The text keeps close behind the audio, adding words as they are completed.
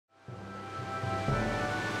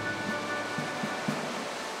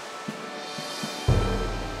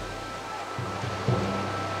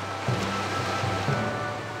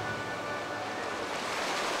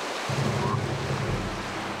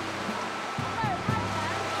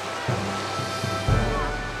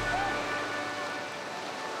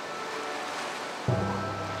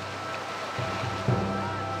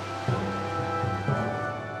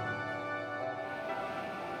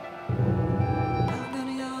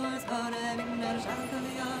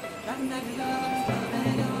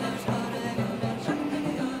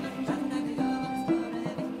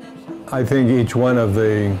I think each one of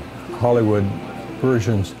the Hollywood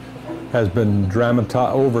versions has been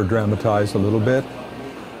over-dramatized a little bit.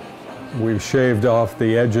 We've shaved off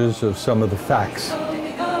the edges of some of the facts.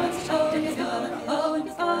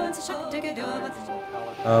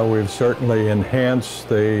 We've certainly enhanced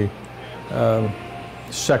the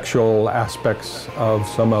sexual aspects of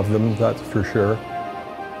some of them, that's for sure.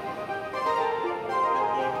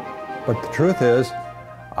 But the truth is,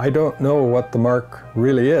 I don't know what the mark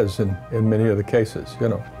really is in many of the cases, you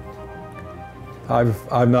know.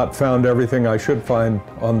 I've not found everything I should find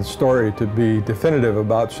on the story to be definitive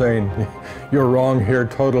about saying you're wrong here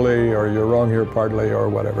totally, or you're wrong here partly, or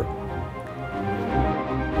whatever.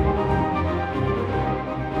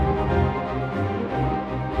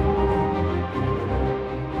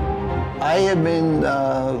 I have been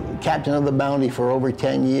captain of the Bounty for over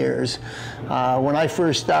 10 years. When I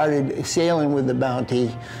first started sailing with the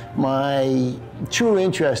Bounty, my true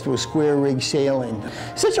interest was square rig sailing.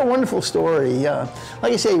 Such a wonderful story. Like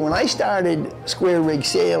I say, when I started square rig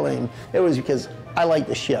sailing, it was because I like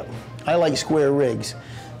the ship. I like square rigs.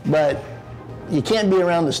 But you can't be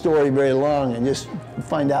around the story very long and just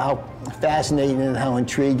find out how fascinating and how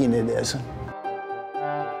intriguing it is.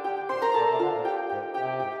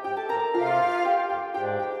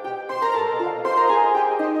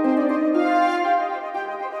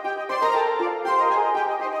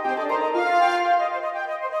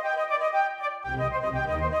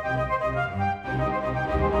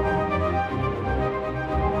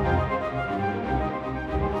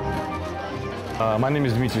 My name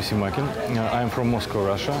is Dmitry Simakin. I'm from Moscow,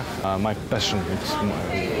 Russia. My passion,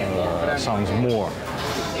 sounds more,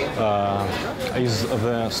 is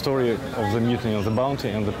the story of the Mutiny of the Bounty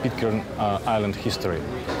and the Pitcairn Island history.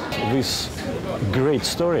 This great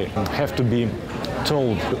story have to be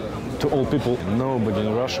told to all people. Nobody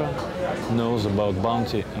in Russia knows about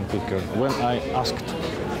Bounty and Pitcairn. When I asked,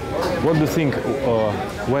 what do you think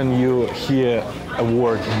when you hear a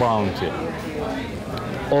word Bounty?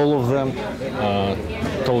 All of them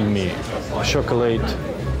told me a chocolate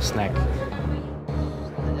snack.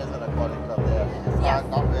 Yeah.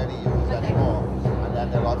 Not really used anymore, and then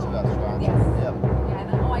there are lots of restaurants. Yeah.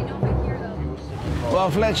 Well,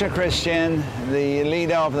 Fletcher Christian, the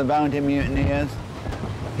leader of the Bounty Mutineers,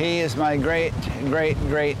 he is my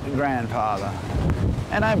great-great-great-grandfather.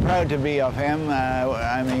 And I'm proud to be of him.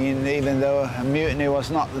 I mean, even though a mutiny was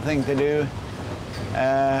not the thing to do,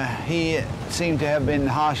 he seemed to have been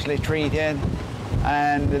harshly treated,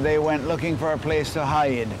 and they went looking for a place to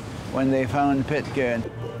hide when they found Pitcairn.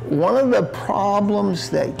 One of the problems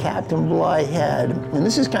that Captain Bligh had, and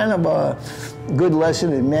this is kind of a good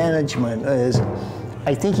lesson in management, is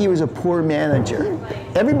I think he was a poor manager.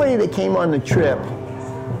 Everybody that came on the trip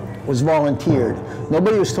was volunteered.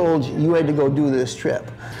 Nobody was told you had to go do this trip.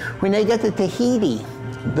 When they got to Tahiti,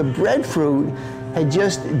 the breadfruit had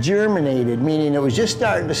just germinated, meaning it was just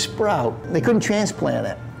starting to sprout. They couldn't transplant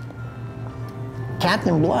it.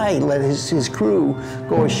 Captain Bligh let his crew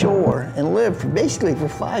go ashore and live basically for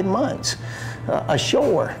 5 months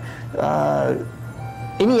ashore.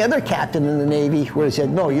 Any other captain in the Navy would have said,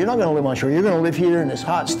 no, you're not going to live on shore. You're going to live here in this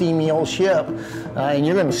hot, steamy old ship, and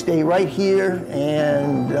you're going to stay right here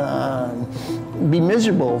and be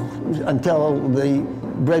miserable until the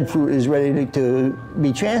breadfruit is ready to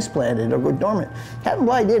be transplanted or go dormant. Captain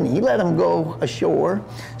Bligh didn't. He let them go ashore.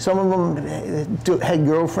 Some of them had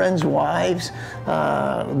girlfriends, wives.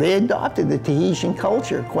 They adopted the Tahitian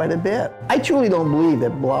culture quite a bit. I truly don't believe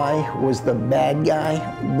that Bligh was the bad guy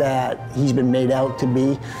that he's been made out to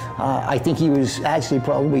be. I think he was actually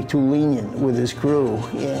probably too lenient with his crew.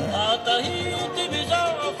 Yeah.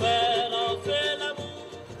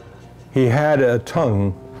 He had a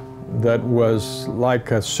tongue that was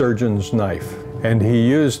like a surgeon's knife, and he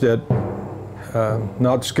used it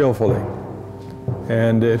not skillfully,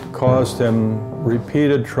 and it caused him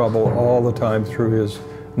repeated trouble all the time through his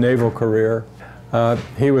naval career.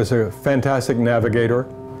 He was a fantastic navigator.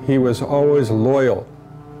 He was always loyal,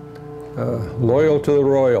 loyal to the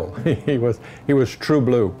royal. he was true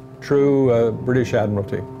blue, true British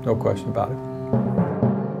Admiralty, no question about it.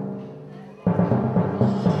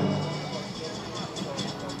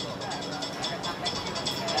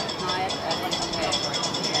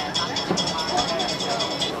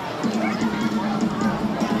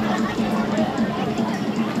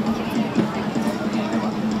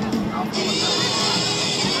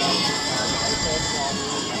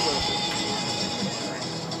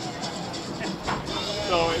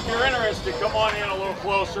 So if you're interested, come on in a little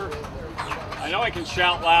closer. I I know I can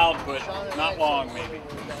shout loud, but not long, maybe.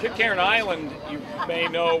 Pitcairn Island, you may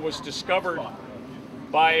know, was discovered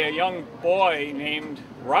by a young boy named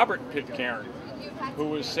Robert Pitcairn, who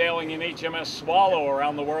was sailing in HMS Swallow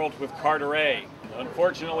around the world with Carteret.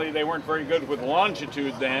 Unfortunately, they weren't very good with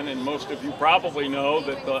longitude then, and most of you probably know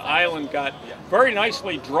that the island got very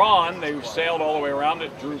nicely drawn. They sailed all the way around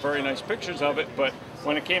it, drew very nice pictures of it, but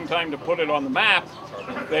when it came time to put it on the map,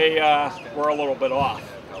 they were a little bit off,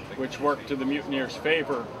 which worked to the mutineers'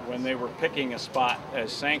 favor when they were picking a spot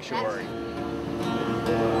as sanctuary.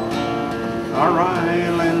 Our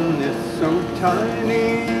island is so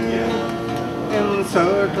tiny,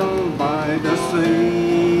 encircled by the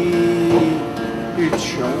sea. Its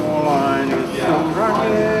shoreline is so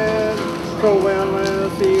rugged, so well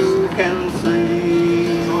as you can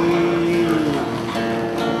see.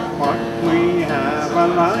 But we have a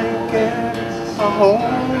like it, a whole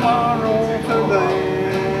world today.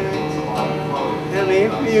 And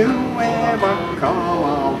if you ever come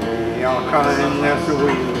our way, our kindness we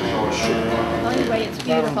will share. Anyway, it's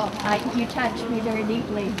beautiful. You touched me very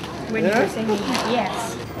deeply when you were singing.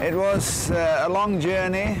 Yes. It was a long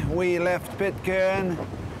journey. We left Pitcairn,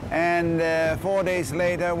 and 4 days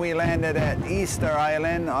later we landed at Easter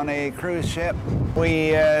Island on a cruise ship.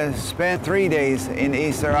 We spent 3 days in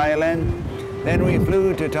Easter Island. Then we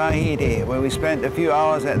flew to Tahiti, where we spent a few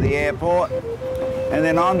hours at the airport, and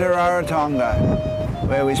then on to Rarotonga,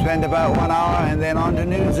 where we spent about 1 hour, and then on to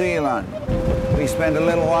New Zealand. We spent a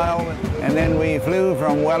little while, and then we flew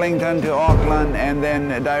from Wellington to Auckland, and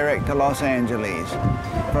then direct to Los Angeles.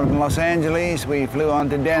 From Los Angeles, we flew on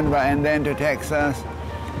to Denver, and then to Texas,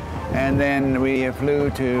 and then we flew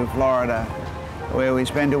to Florida, where we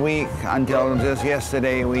spent a week until just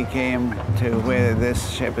yesterday we came to where this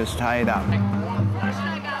ship is tied up.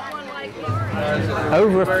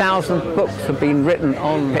 Over 1,000 books have been written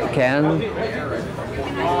on Pitcairn.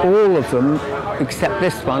 All of them, except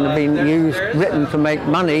this one, have been written to make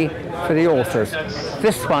money for the authors.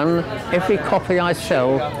 This one, every copy I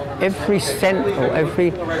sell, every cent or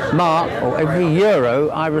every mark or every euro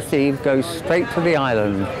I receive goes straight to the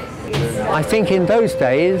island. I think in those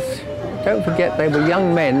days, don't forget they were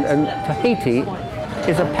young men, and Tahiti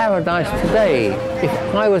is a paradise today. If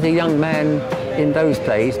I was a young man in those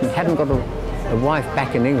days and hadn't got a wife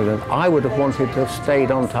back in England, I would have wanted to have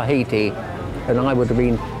stayed on Tahiti, and I would have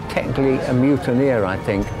been technically a mutineer, I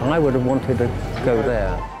think. I would have wanted to go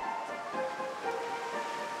there.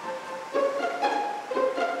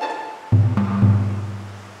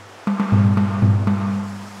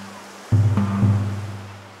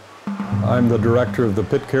 I'm the director of the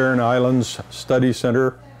Pitcairn Island Study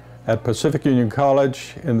Center at Pacific Union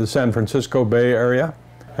College in the San Francisco Bay Area.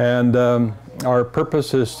 And our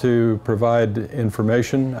purpose is to provide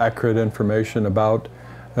information, accurate information about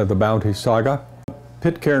the Bounty saga.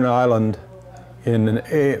 Pitcairn Island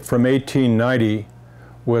from 1890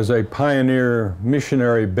 was a pioneer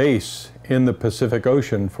missionary base in the Pacific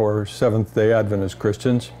Ocean for Seventh-day Adventist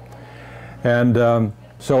Christians. And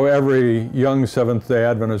so every young Seventh-day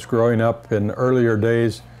Adventist growing up in earlier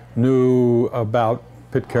days knew about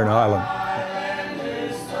Pitcairn Island.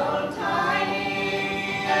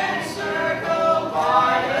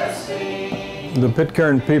 The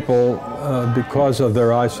Pitcairn people, because of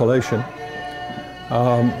their isolation,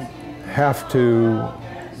 have to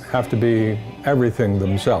be everything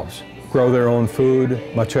themselves. Grow their own food,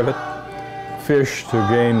 much of it. Fish to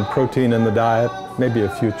gain protein in the diet, maybe a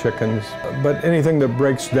few chickens. But anything that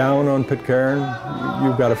breaks down on Pitcairn,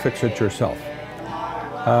 you've got to fix it yourself.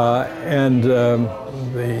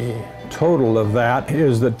 The total of that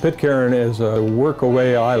is that Pitcairn is a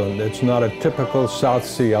work-away island. It's not a typical South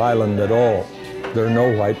Sea island at all. There are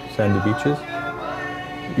no white sandy beaches.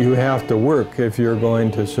 You have to work if you're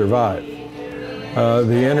going to survive.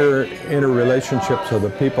 The interrelationships of the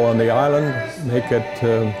people on the island make it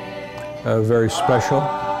very special,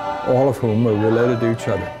 all of whom are related to each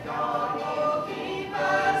other.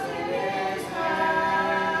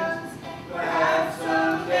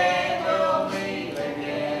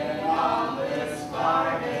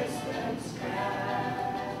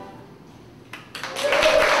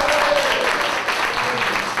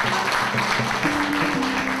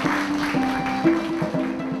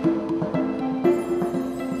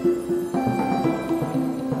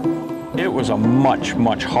 It was a much,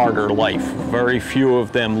 much harder life. Very few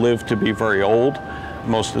of them lived to be very old.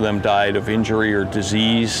 Most of them died of injury or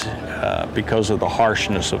disease because of the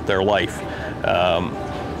harshness of their life.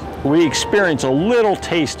 We experience a little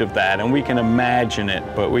taste of that, and we can imagine it,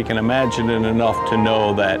 but we can imagine it enough to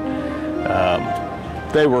know that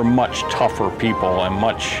they were much tougher people and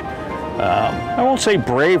much I won't say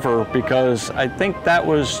braver, because I think that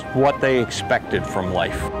was what they expected from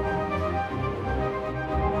life.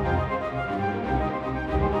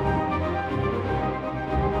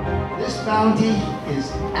 This bounty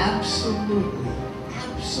is absolutely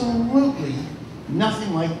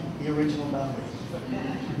nothing like the original bounty.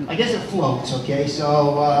 I guess it floats, okay?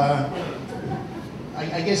 So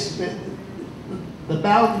I guess this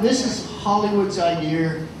is Hollywood's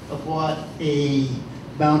idea of what a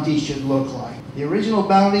bounty should look like. The original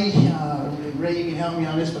bounty, Ray, you can help me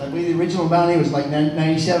on this, but I believe the original bounty was like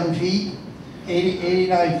 97 feet,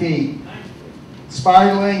 89 feet.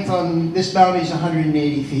 Spire length on this bounty is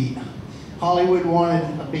 180 feet. Hollywood wanted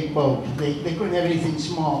a big boat. They couldn't have anything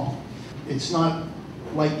small. It's not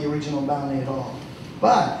like the original bounty at all.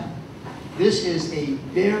 But this is a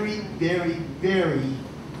very, very, very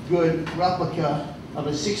good replica of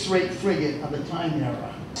a 6-rate frigate of the time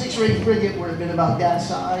era. 6-rate frigate would have been about that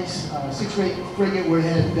size. 6-rate frigate would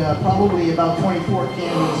have had probably about 24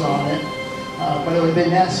 cannons on it. But it would have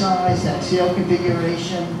been that size, that sail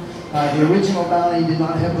configuration. The original bounty did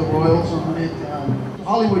not have the royals on it.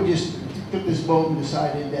 Hollywood just took this boat and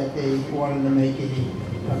decided that they wanted to make a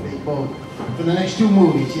big boat. For the next 2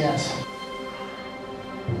 movies, yes.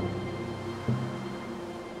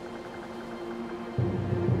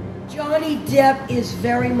 Johnny Depp is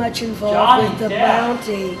very much involved with the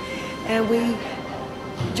bounty, and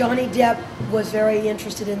Johnny Depp was very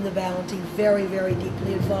interested in the bounty, very, very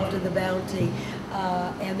deeply involved in the bounty,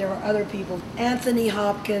 and there are other people. Anthony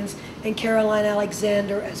Hopkins and Caroline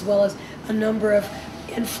Alexander, as well as a number of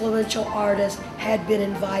influential artists, had been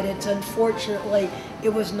invited. So unfortunately,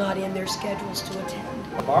 it was not in their schedules to attend.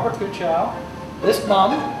 Barbara Kuchow, this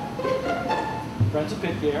mom, Friends of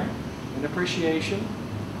Pitcairn, an appreciation,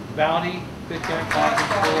 Bounty Pitcairn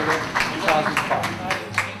Conference, Florida, 2005.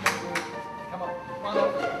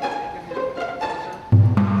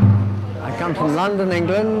 I come from London,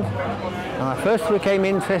 England, and I first became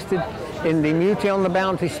interested in the Mutiny on the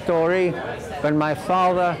Bounty story when my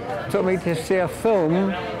father took me to see a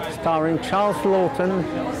film starring Charles Laughton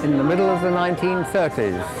in the middle of the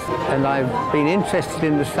 1930s. And I've been interested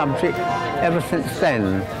in the subject ever since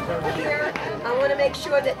then. I want to make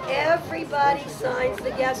sure that everybody signs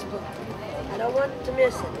the guest book. I don't want to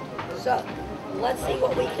miss it. So, let's see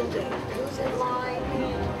what we can do. Who's in line?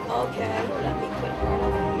 Okay, let me put right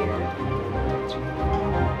over here.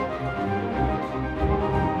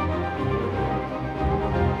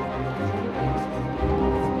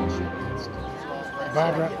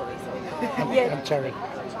 Barbara, I'm Terry.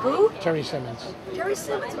 Who? Terry Simmons. Terry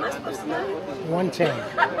Simmons, am I supposed to know? 110.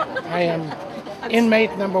 I am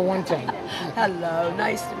inmate number 110. Hello,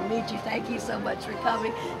 nice to meet you. Thank you so much for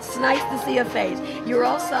coming. It's nice to see a face. You're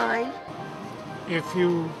all signed. If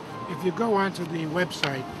you go onto the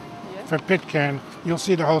website for Pitcairn, you'll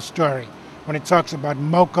see the whole story. When it talks about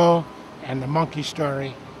Moko and the monkey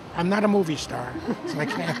story, I'm not a movie star, so I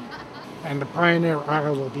can't. And the Pioneer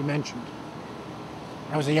Isle will be mentioned.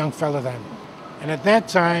 I was a young fella then. And at that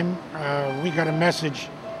time, we got a message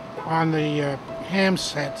on the ham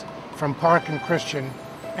set from Park and Christian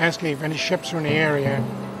asking if any ships from the area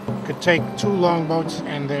could take 2 longboats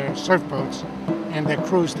and their surf boats and their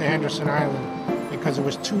crews to Henderson Island, because it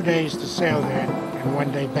was 2 days to sail there and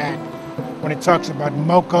 1 day back. When it talks about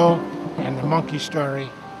Moko and the monkey story,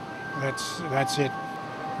 that's it.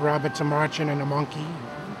 Robert Tamarchin and the monkey,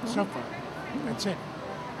 so far. That's it.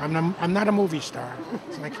 I'm not a movie star.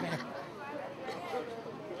 It's like that.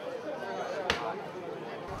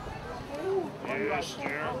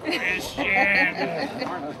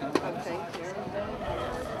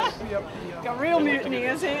 Got real mutiny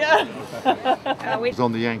is here. It's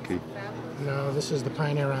on the Yankee. No, this is the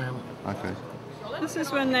Pioneer Isle. Okay. This is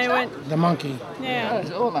when they went. The monkey. Yeah.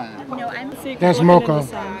 No, I'm There's Moko.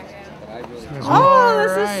 Oh,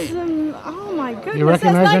 this is. Oh my goodness. You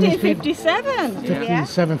recognize that's any 1957.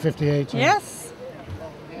 57, 58. Yes.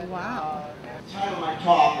 Wow. The title of my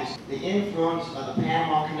talk is The Influence of the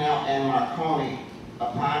Panama Canal and Marconi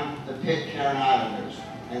upon the Pitcairn Islanders.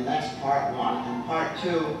 And that's part 1. And part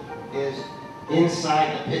 2 is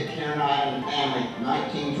Inside the Pitcairn Island Family,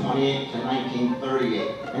 1928 to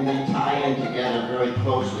 1938. And they tie in together very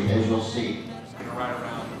closely, as you'll see. Right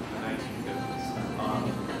around the 1950s.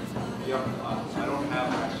 I don't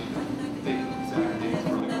have actually the exact dates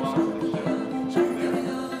really well.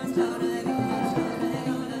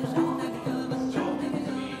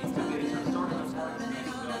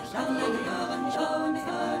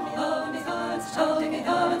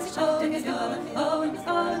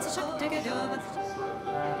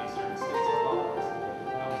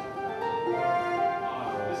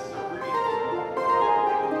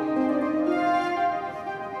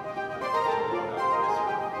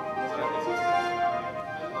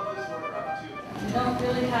 We don't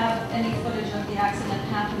really have any footage of the accident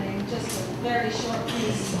happening, just a very short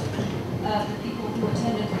piece of the people who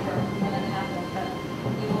attended to her when it happened. But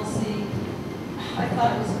you will see, I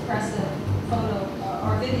thought it was impressive photo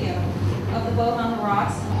or video of the boat on the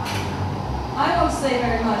rocks. I won't say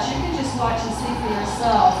very much. You can just watch and see for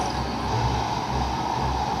yourself.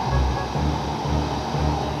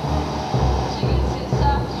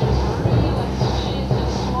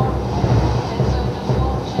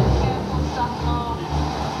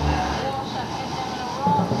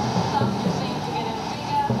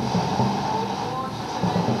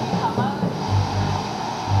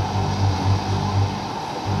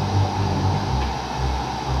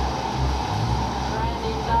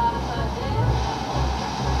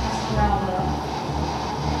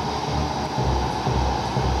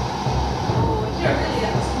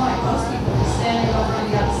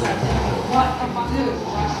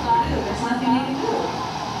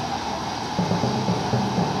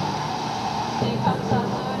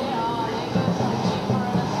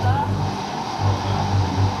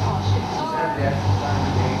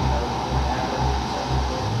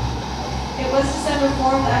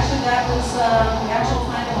 Actually, that was the actual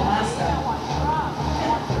time in Alaska.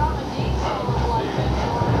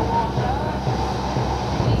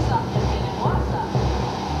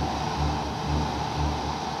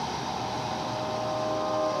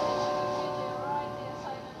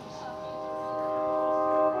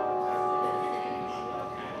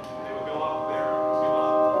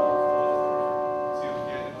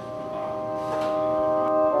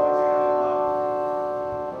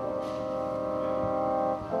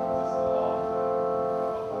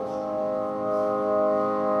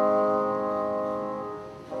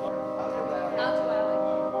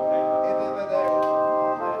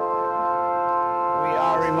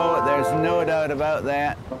 No doubt about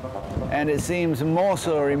that, and it seems more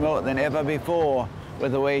so remote than ever before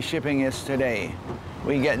with the way shipping is today.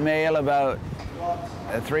 We get mail about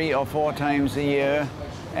 3 or 4 times a year,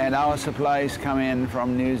 and our supplies come in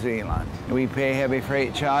from New Zealand. We pay heavy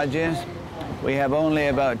freight charges. We have only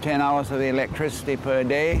about 10 hours of electricity per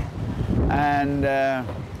day, and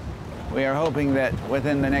we are hoping that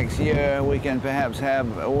within the next year we can perhaps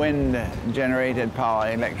have wind-generated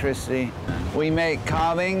power, electricity. We make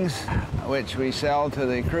carvings, which we sell to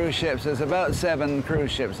the cruise ships. There's about 7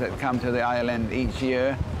 cruise ships that come to the island each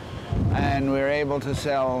year, and we're able to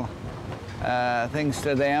sell things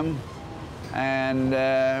to them. And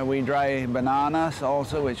we dry bananas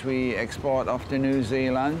also, which we export off to New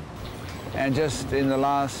Zealand. And just in the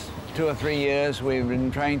last 2 or 3 years, we've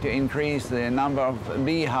been trying to increase the number of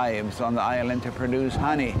beehives on the island to produce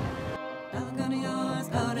honey.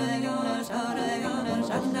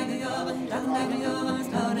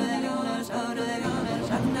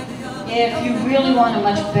 If you really want a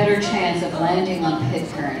much better chance of landing on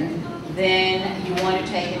Pitcairn, then you want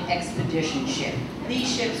to take an expedition ship.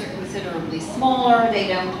 These ships are considerably smaller. They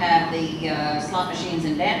don't have the slot machines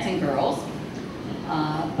and dancing girls,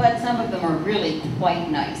 but some of them are really quite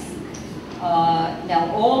nice.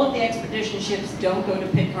 Now, all of the expedition ships don't go to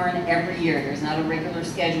Pitcairn every year. There's not a regular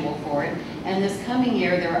schedule for it. And this coming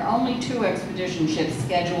year, there are only 2 expedition ships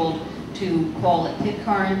scheduled to call at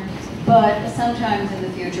Pitcairn, but sometimes in the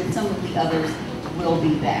future, some of the others will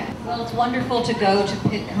be back. Well, it's wonderful to go to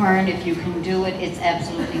Pitcairn. If you can do it, it's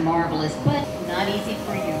absolutely marvelous, but not easy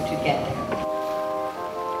for you to get there.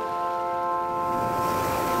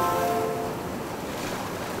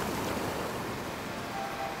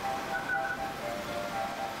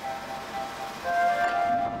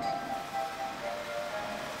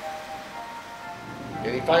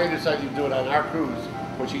 And he finally decided to do it on our cruise,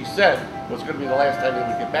 which he said was going to be the last time they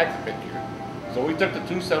would get back to Pitcairn. So we took the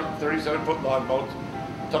 2 37-foot longboats,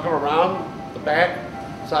 took them around the back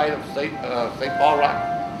side of St. Paul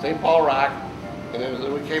Rock, and then as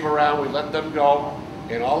we came around, we let them go,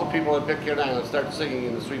 and all the people in Pitcairn Island started singing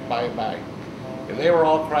in the Sweet By and By. And they were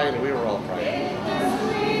all crying, and we were all crying.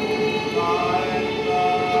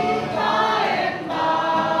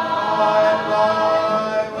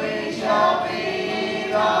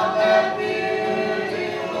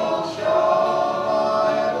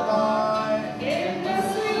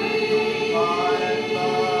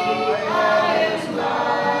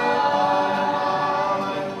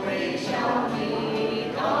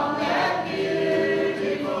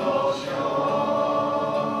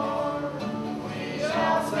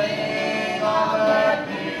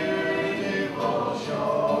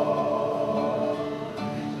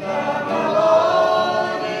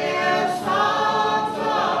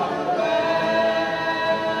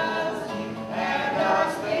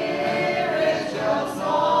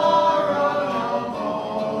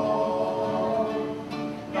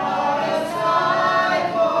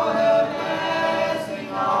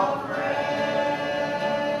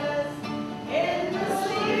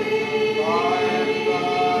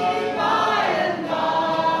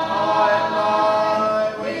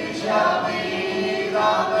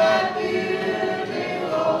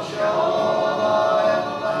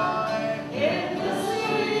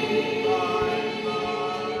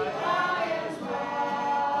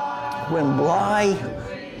 when Bly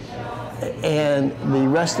and the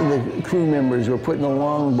rest of the crew members were put in a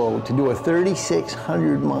longboat to do a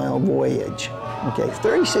 3,600-mile voyage. Okay,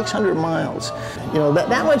 3,600 miles. You know,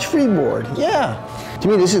 that much freeboard, yeah. To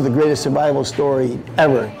me, this is the greatest survival story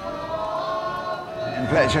ever. And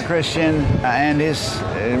Fletcher Christian and his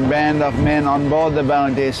band of men on board the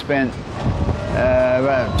Bounty spent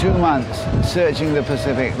about 2 months searching the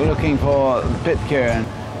Pacific, looking for Pitcairn.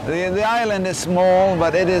 The island is small,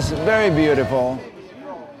 but it is very beautiful.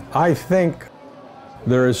 I think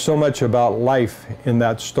there is so much about life in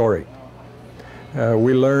that story.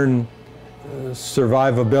 We learn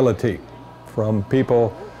survivability from people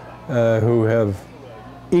who have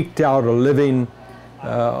eked out a living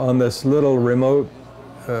on this little remote,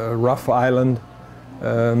 rough island,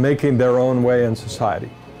 making their own way in society.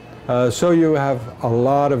 So you have a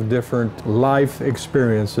lot of different life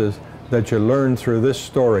experiences that you learn through this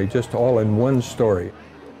story, just all in one story.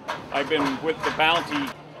 I've been with the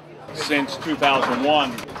Bounty since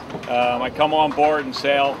 2001. I come on board and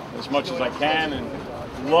sail as much as I can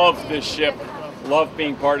and love this ship, love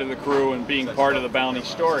being part of the crew and being part of the Bounty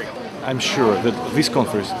story. I'm sure that this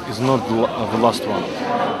conference is not the last one.